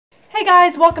Hey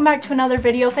guys, welcome back to another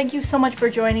video. Thank you so much for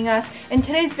joining us. In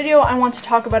today's video, I want to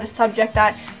talk about a subject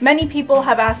that many people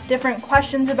have asked different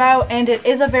questions about, and it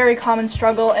is a very common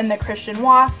struggle in the Christian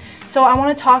walk. So I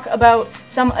want to talk about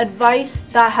some advice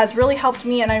that has really helped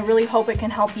me, and I really hope it can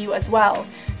help you as well.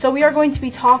 So we are going to be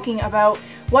talking about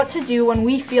what to do when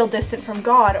we feel distant from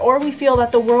God, or we feel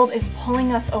that the world is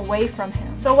pulling us away from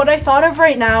Him. So what I thought of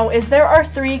right now is there are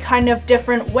three kind of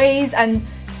different ways and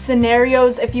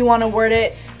scenarios, if you want to word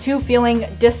it, to feeling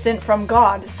distant from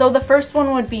God. So the first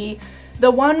one would be the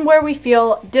one where we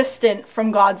feel distant from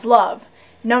God's love.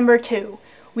 Number 2,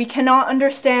 we cannot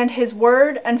understand His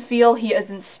word and feel He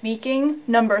isn't speaking.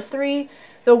 Number 3,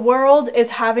 the world is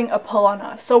having a pull on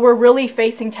us. So we're really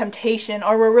facing temptation,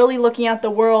 or we're really looking at the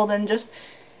world and just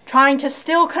trying to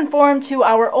still conform to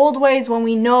our old ways when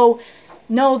we know,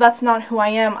 no, that's not who I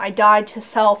am. I died to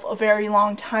self a very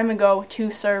long time ago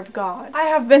to serve God. I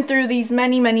have been through these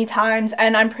many times,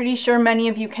 and I'm pretty sure many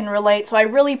of you can relate, so I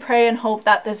really pray and hope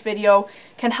that this video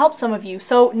can help some of you.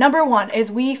 So number 1 is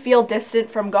we feel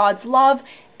distant from God's love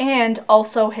and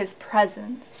also His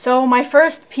presence. So my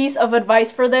first piece of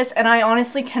advice for this, and I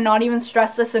honestly cannot even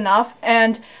stress this enough,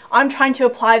 and I'm trying to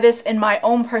apply this in my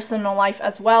own personal life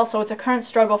as well, so it's a current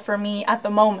struggle for me at the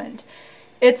moment.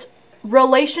 It's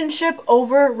relationship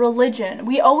over religion.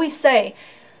 We always say,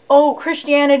 oh,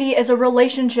 Christianity is a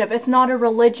relationship, it's not a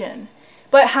religion.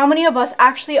 But how many of us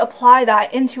actually apply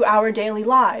that into our daily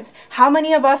lives? How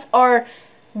many of us are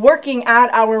working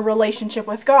at our relationship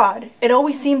with God? It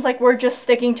always seems like we're just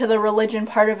sticking to the religion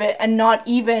part of it and not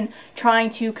even trying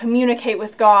to communicate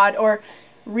with God or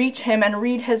reach Him and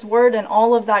read His word and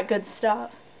all of that good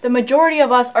stuff. The majority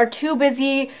of us are too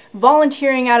busy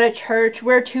volunteering at a church.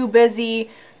 We're too busy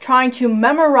trying to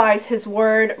memorize His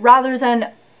word rather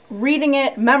than reading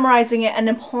it, memorizing it, and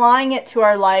applying it to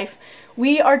our life.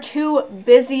 We are too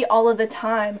busy all of the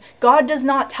time. God does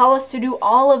not tell us to do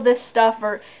all of this stuff,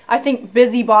 or I think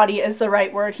busybody is the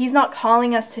right word. He's not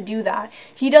calling us to do that.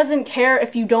 He doesn't care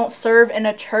if you don't serve in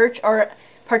a church or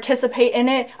participate in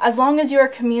it, as long as you are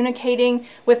communicating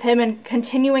with Him and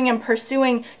continuing and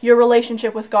pursuing your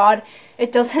relationship with God.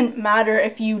 It doesn't matter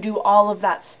if you do all of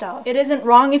that stuff. It isn't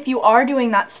wrong if you are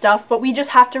doing that stuff, but we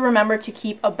just have to remember to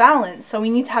keep a balance. So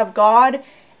we need to have God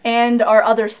and our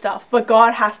other stuff, but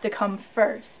God has to come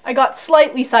first. I got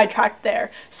slightly sidetracked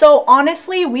there. So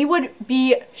honestly, we would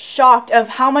be shocked of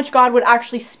how much God would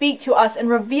actually speak to us and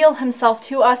reveal Himself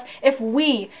to us if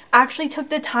we actually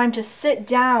took the time to sit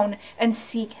down and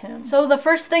seek Him. So the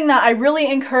first thing that I really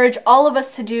encourage all of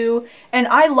us to do, and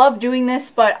I love doing this,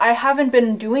 but I haven't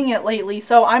been doing it lately,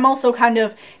 so I'm also kind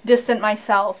of distant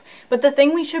myself. But the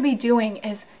thing we should be doing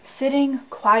is sitting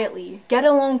quietly. Get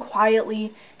alone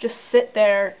quietly. Just sit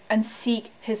there and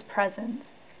seek His presence.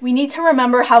 We need to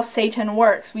remember how Satan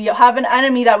works. We have an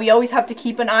enemy that we always have to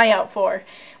keep an eye out for.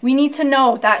 We need to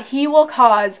know that he will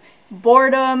cause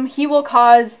boredom, he will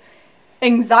cause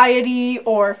anxiety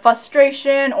or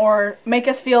frustration or make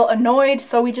us feel annoyed,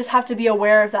 so we just have to be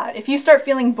aware of that. If you start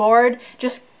feeling bored,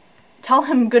 just tell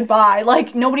him goodbye.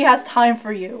 Like, nobody has time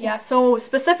for you. Yeah, so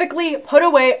specifically, put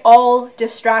away all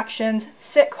distractions,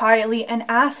 sit quietly, and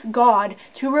ask God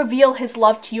to reveal His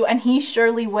love to you, and He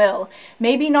surely will.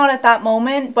 Maybe not at that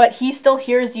moment, but He still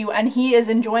hears you, and He is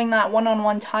enjoying that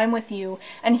one-on-one time with you,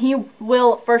 and He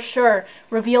will for sure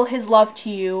reveal His love to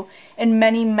you in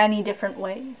many different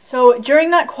ways. So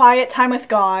during that quiet time with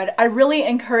God, I really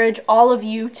encourage all of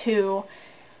you to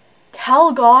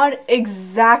tell God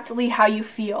exactly how you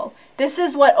feel. This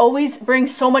is what always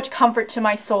brings so much comfort to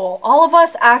my soul. All of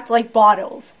us act like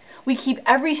bottles. We keep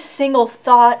every single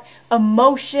thought,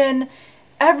 emotion,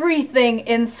 everything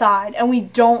inside, and we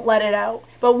don't let it out.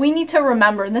 But we need to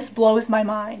remember, and this blows my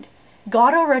mind,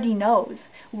 God already knows.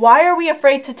 Why are we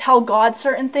afraid to tell God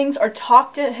certain things or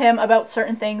talk to Him about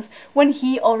certain things when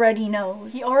He already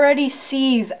knows? He already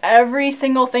sees every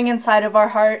single thing inside of our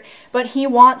heart, but He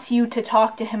wants you to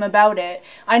talk to Him about it.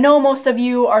 I know most of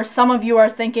you, or some of you, are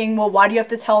thinking, well, why do you have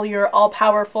to tell your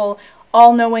all-powerful,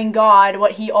 all-knowing God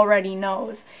what He already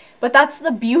knows? But that's the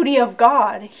beauty of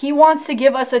God. He wants to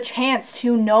give us a chance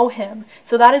to know Him.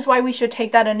 So that is why we should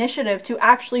take that initiative to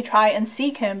actually try and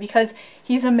seek Him, because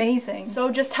He's amazing.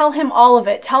 So just tell Him all of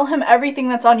it. Tell Him everything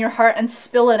that's on your heart and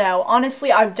spill it out.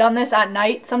 Honestly, I've done this at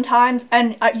night sometimes,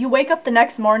 and you wake up the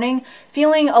next morning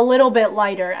feeling a little bit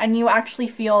lighter, and you actually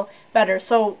feel better.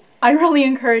 So I really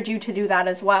encourage you to do that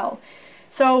as well.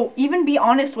 So even be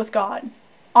honest with God.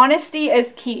 Honesty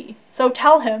is key. So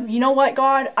tell Him, you know what,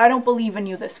 God, I don't believe in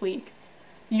you this week.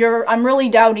 I'm really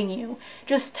doubting you.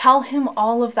 Just tell him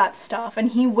all of that stuff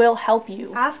and he will help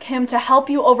you. Ask him to help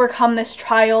you overcome this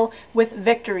trial with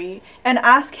victory, and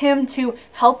ask him to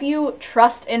help you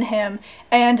trust in him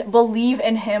and believe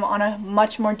in him on a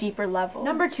much more deeper level.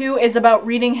 Number 2 is about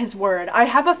reading his word. I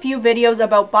have a few videos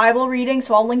about Bible reading,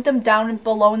 so I'll link them down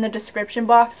below in the description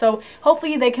box, so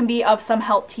hopefully they can be of some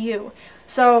help to you.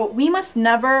 So we must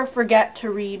never forget to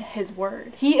read his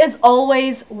word. He is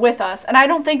always with us, and I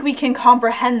don't think we can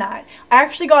comprehend that. I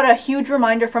actually got a huge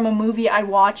reminder from a movie I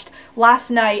watched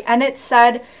last night, and it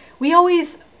said, we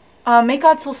always make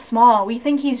God so small. We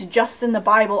think he's just in the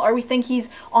Bible, or we think he's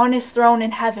on his throne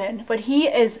in heaven, but he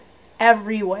is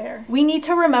everywhere. We need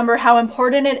to remember how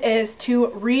important it is to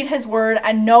read his word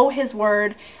and know his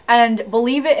word and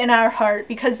believe it in our heart,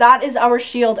 because that is our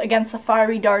shield against the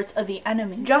fiery darts of the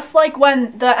enemy. Just like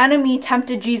when the enemy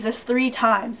tempted Jesus 3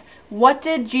 times, what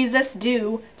did Jesus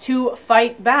do to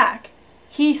fight back?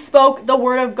 He spoke the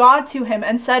word of God to him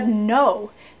and said,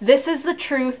 no, this is the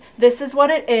truth, this is what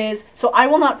it is, so I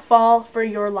will not fall for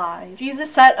your lies.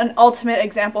 Jesus set an ultimate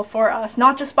example for us,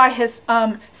 not just by his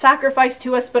sacrifice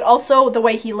to us, but also the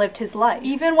way he lived his life.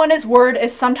 Even when his word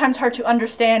is sometimes hard to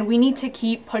understand, we need to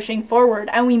keep pushing forward,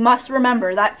 and we must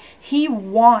remember that he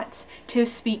wants to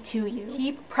speak to you.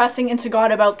 Keep pressing into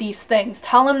God about these things.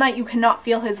 Tell him that you cannot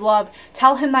feel his love.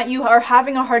 Tell him that you are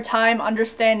having a hard time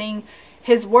understanding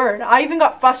his word. I even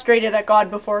got frustrated at God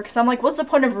before, because I'm like, what's the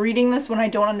point of reading this when I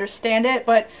don't understand it?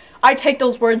 But I take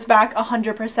those words back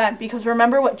 100%, because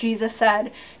remember what Jesus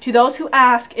said, to those who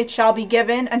ask it shall be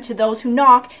given, and to those who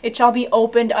knock it shall be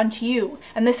opened unto you.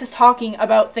 And this is talking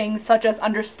about things such as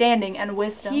understanding and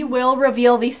wisdom. He will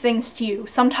reveal these things to you.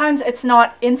 Sometimes it's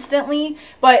not instantly,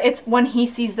 but it's when he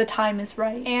sees the time is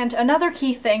right. And another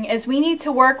key thing is we need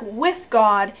to work with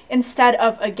God instead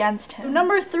of against him. So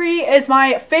number 3 is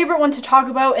my favorite one to talk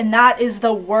about, and that is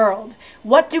the world.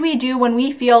 What do we do when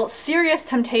we feel serious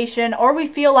temptation, or we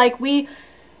feel like we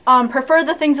prefer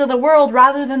the things of the world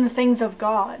rather than the things of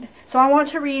God? So I want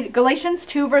to read Galatians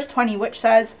 2 verse 20, which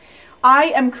says, I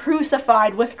am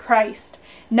crucified with Christ.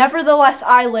 Nevertheless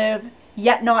I live,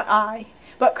 yet not I,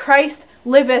 but Christ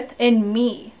liveth in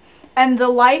me. And the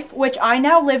life which I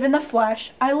now live in the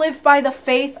flesh, I live by the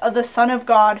faith of the Son of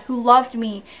God, who loved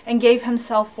me and gave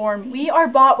himself for me. We are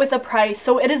bought with a price,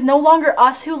 so it is no longer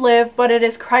us who live, but it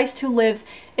is Christ who lives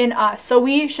in us. So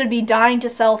we should be dying to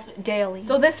self daily.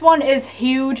 So this one is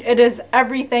huge. It is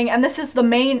everything, and this is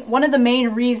one of the main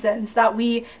reasons that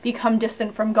we become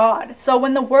distant from God. So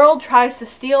when the world tries to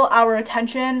steal our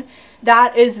attention,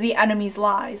 that is the enemy's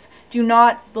lies. Do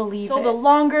not believe it. So the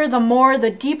longer, the more,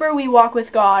 the deeper we walk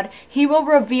with God, he will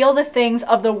reveal the things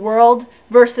of the world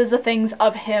versus the things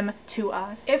of him to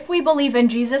us. If we believe in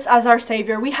Jesus as our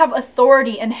Savior, we have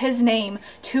authority in his name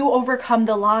to overcome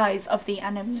the lies of the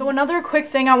enemy. So another quick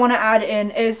thing I want to add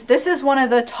in is this is one of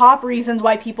the top reasons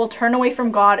why people turn away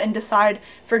from God and decide,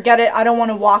 forget it, I don't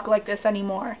want to walk like this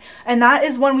anymore. And that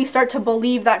is when we start to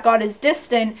believe that God is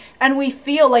distant and we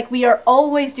feel like we are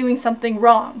always doing something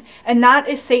wrong. And that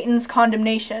is Satan's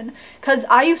condemnation. Because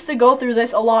I used to go through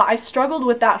this a lot. I struggled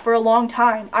with that for a long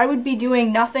time. I would be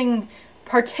doing nothing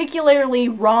particularly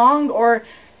wrong or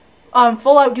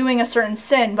full out doing a certain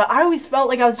sin, but I always felt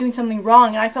like I was doing something wrong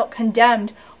and I felt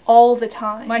condemned all the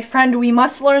time. My friend, we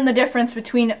must learn the difference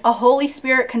between a Holy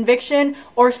Spirit conviction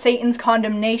or Satan's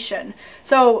condemnation.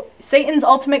 So Satan's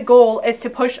ultimate goal is to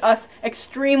push us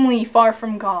extremely far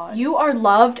from God. You are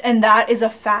loved, and that is a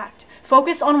fact.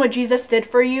 Focus on what Jesus did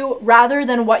for you rather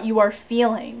than what you are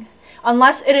feeling.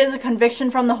 Unless it is a conviction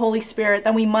from the Holy Spirit,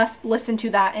 then we must listen to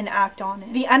that and act on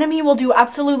it. The enemy will do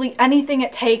absolutely anything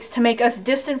it takes to make us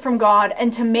distant from God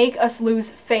and to make us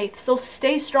lose faith. So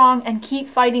stay strong and keep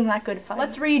fighting that good fight.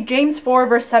 Let's read James 4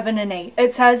 verse 7 and 8.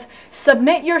 It says,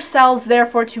 submit yourselves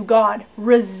therefore to God.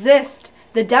 Resist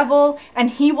the devil, and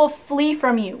he will flee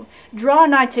from you. Draw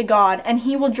nigh to God, and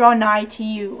he will draw nigh to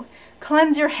you.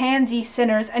 Cleanse your hands, ye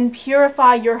sinners, and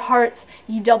purify your hearts,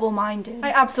 ye double-minded.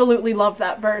 I absolutely love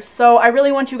that verse. So I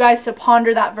really want you guys to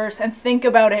ponder that verse and think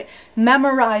about it,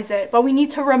 memorize it. But we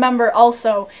need to remember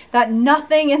also that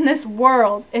nothing in this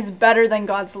world is better than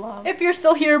God's love. If you're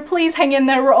still here, please hang in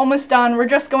there. We're almost done. We're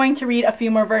just going to read a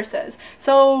few more verses.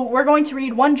 So we're going to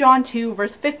read 1 John 2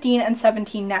 verse 15 and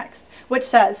 17 next, which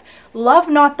says, love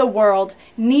not the world,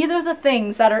 neither the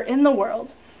things that are in the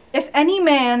world. If any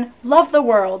man love the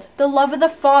world, the love of the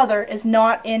Father is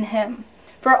not in him.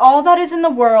 For all that is in the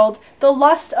world, the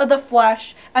lust of the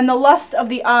flesh, and the lust of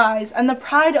the eyes, and the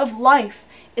pride of life,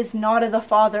 is not of the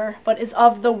Father, but is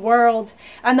of the world.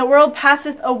 And the world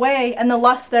passeth away, and the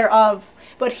lust thereof.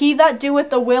 But he that doeth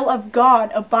the will of God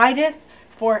abideth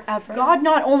forever. God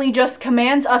not only just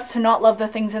commands us to not love the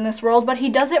things in this world, but he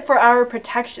does it for our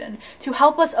protection, to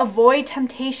help us avoid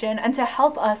temptation and to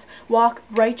help us walk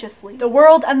righteously. The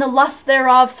world and the lust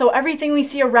thereof, so everything we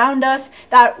see around us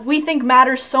that we think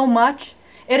matters so much,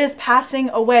 it is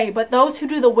passing away, but those who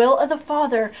do the will of the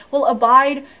Father will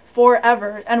abide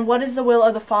forever. And what is the will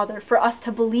of the Father? For us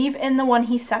to believe in the one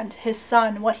he sent, his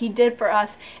Son, what he did for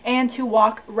us, and to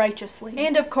walk righteously.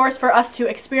 And of course, for us to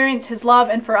experience his love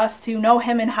and for us to know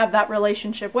him and have that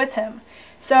relationship with him.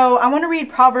 So I want to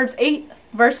read Proverbs 8,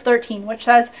 verse 13, which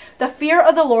says, "The fear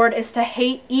of the Lord is to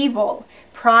hate evil,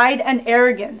 pride and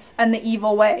arrogance, and the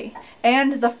evil way,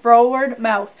 and the froward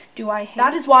mouth do I hate."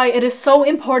 That is why it is so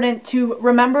important to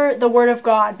remember the word of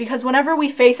God, because whenever we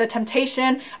face a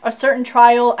temptation, a certain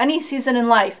trial, any season in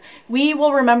life, we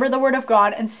will remember the word of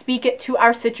God and speak it to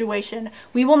our situation.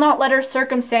 We will not let our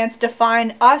circumstance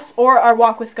define us or our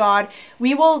walk with God.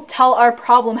 We will tell our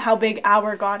problem how big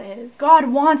our God is. God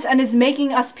wants and is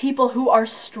making us people who are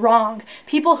strong,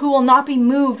 people who will not be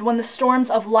moved when the storms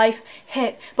of life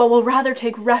hit, but will rather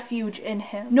take refuge in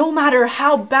him. No matter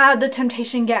how bad the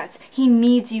temptation gets, he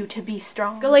needs you to be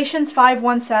strong. Galatians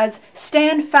 5:1 says,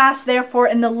 "Stand fast therefore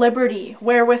in the liberty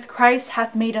wherewith Christ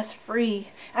hath made us free,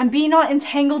 and be not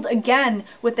entangled again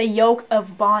with the yoke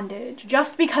of bondage."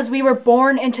 Just because we were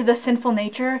born into the sinful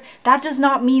nature, that does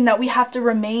not mean that we have to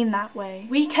remain that way.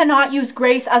 We cannot use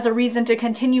grace as a reason to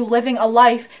continue living a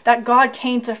life that God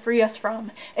came to free us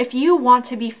from. If you want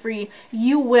to be free,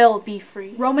 you will be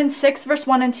free. Romans 6 verse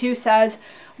 1 and 2 says,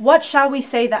 "What shall we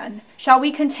say then? Shall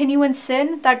we continue in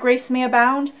sin that grace may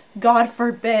abound? God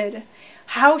forbid.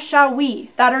 How shall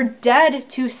we that are dead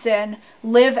to sin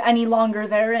live any longer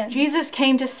therein?" Jesus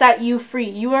came to set you free.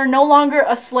 You are no longer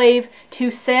a slave to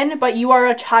sin, but you are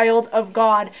a child of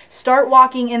God. Start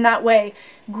walking in that way.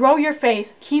 Grow your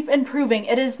faith. Keep improving.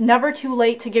 It is never too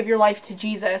late to give your life to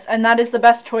Jesus, and that is the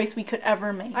best choice we could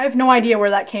ever make. I have no idea where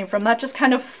that came from. That just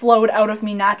kind of flowed out of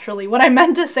me naturally. What I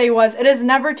meant to say was, it is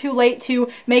never too late to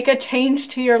make a change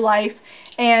to your life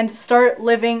and start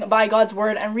living by God's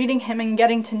word and reading him and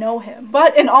getting to know him.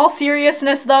 But in all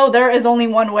seriousness though, there is only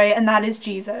one way, and that is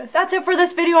Jesus. That's it for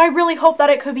this video. I really hope that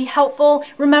it could be helpful.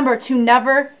 Remember to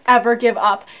never ever give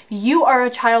up. You are a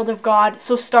child of God,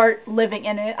 so start living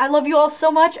in it. I love you all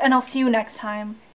so much, and I'll see you next time.